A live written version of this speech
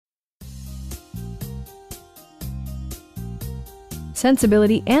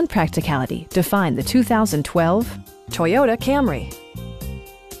sensibility, and practicality define the 2012 Toyota Camry.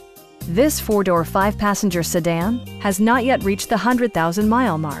 This four-door, five-passenger sedan has not yet reached the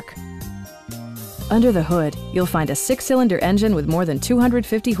 100,000-mile mark. Under the hood, you'll find a six-cylinder engine with more than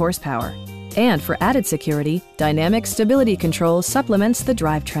 250 horsepower. And for added security, dynamic stability control supplements the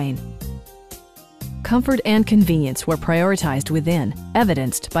drivetrain. Comfort and convenience were prioritized within,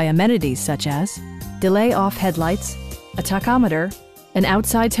 evidenced by amenities such as delay-off headlights, a tachometer, an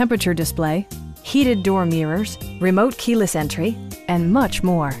outside temperature display, heated door mirrors, remote keyless entry, and much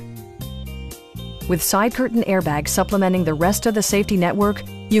more. With side curtain airbags supplementing the rest of the safety network,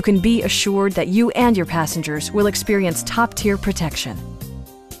 you can be assured that you and your passengers will experience top-tier protection.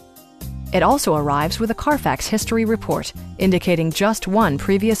 It also arrives with a Carfax history report, indicating just one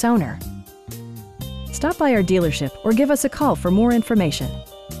previous owner. Stop by our dealership or give us a call for more information.